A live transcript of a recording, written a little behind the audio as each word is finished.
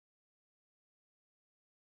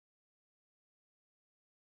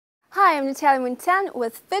Hi, I'm Natalia Muntean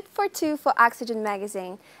with Fit for 2 for Oxygen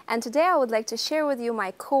magazine, and today I would like to share with you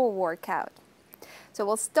my core workout. So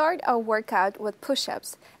we'll start our workout with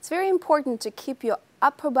push-ups. It's very important to keep your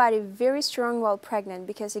upper body very strong while pregnant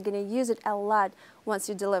because you're going to use it a lot once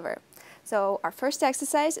you deliver. So our first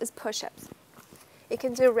exercise is push-ups. You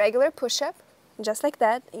can do a regular push-up, just like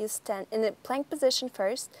that. You stand in a plank position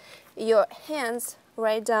first, your hands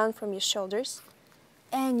right down from your shoulders,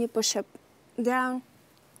 and you push up, down,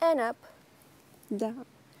 and up, down,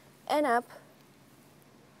 and up,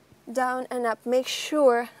 down and up. Make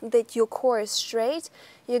sure that your core is straight,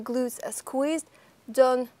 your glutes are squeezed.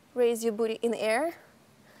 Don't raise your booty in the air.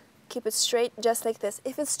 Keep it straight, just like this.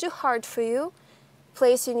 If it's too hard for you,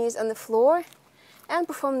 place your knees on the floor and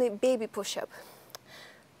perform the baby push-up,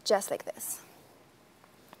 just like this.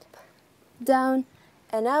 Down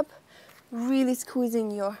and up, really squeezing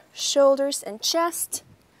your shoulders and chest.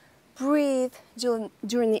 Breathe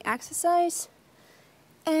during the exercise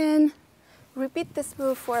and repeat this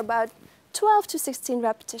move for about 12 to 16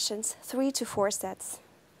 repetitions, 3 to 4 sets.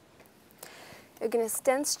 You're going to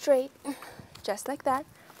stand straight, just like that.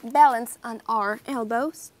 Balance on our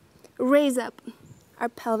elbows. Raise up our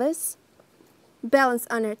pelvis. Balance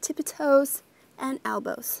on our tippy toes and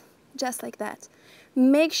elbows, just like that.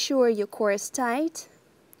 Make sure your core is tight,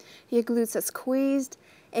 your glutes are squeezed,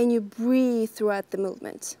 and you breathe throughout the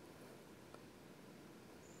movement.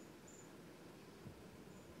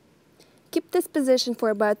 Keep this position for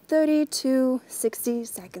about 30 to 60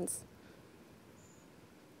 seconds.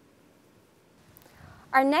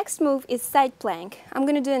 Our next move is side plank. I'm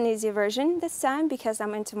going to do an easier version this time because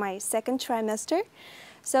I'm into my second trimester.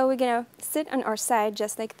 So we're going to sit on our side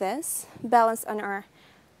just like this, balance on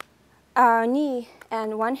our knee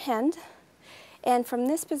and one hand. And from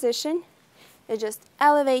this position, you just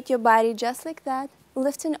elevate your body just like that,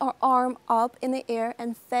 lifting our arm up in the air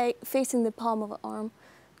and facing the palm of the arm.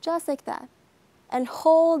 Just like that. And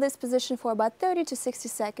hold this position for about 30 to 60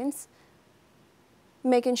 seconds,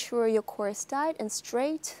 making sure your core is tight and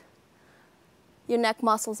straight, your neck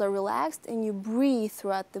muscles are relaxed, and you breathe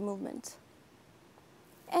throughout the movement.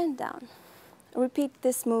 And down. Repeat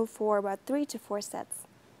this move for about 3 to 4 sets.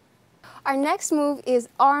 Our next move is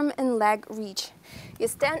arm and leg reach. You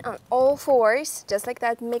stand on all fours, just like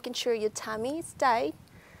that, making sure your tummy is tight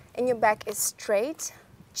and your back is straight,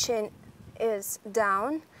 chin is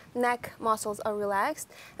down, neck muscles are relaxed,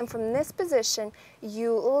 and from this position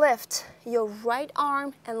you lift your right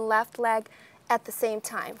arm and left leg at the same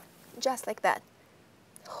time, just like that.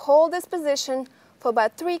 Hold this position for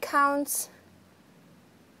about 3 counts,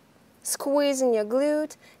 squeezing your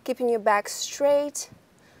glute, keeping your back straight,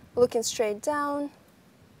 looking straight down,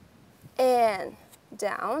 and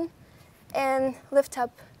lift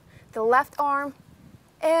up the left arm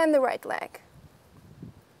and the right leg,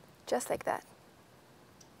 just like that.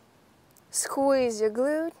 Squeeze your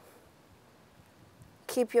glute,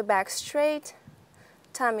 keep your back straight,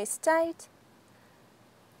 tummy's tight,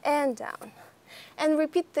 and down. And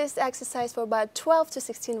repeat this exercise for about 12 to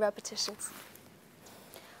 16 repetitions.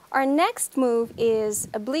 Our next move is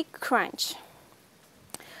oblique crunch.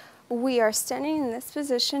 We are standing in this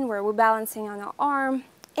position where we're balancing on our arm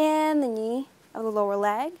and the knee of the lower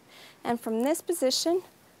leg. And from this position,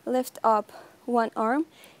 lift up one arm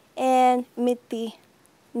and meet the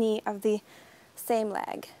knee of the same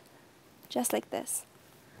leg, just like this.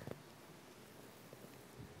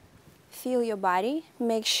 Feel your body,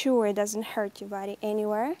 make sure it doesn't hurt your body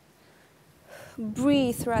anywhere.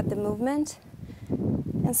 Breathe throughout the movement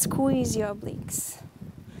and squeeze your obliques.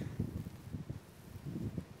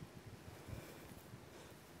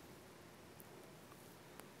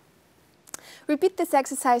 Repeat this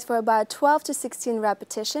exercise for about 12 to 16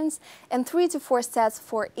 repetitions and 3 to 4 sets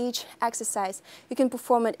for each exercise. You can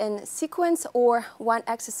perform it in sequence or one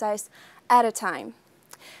exercise at a time.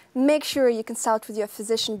 Make sure you consult with your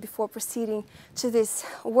physician before proceeding to this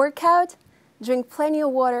workout. Drink plenty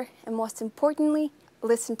of water and most importantly,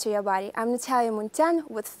 listen to your body. I'm Natalia Muntean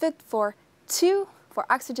with Fit for 2 for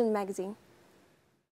Oxygen magazine.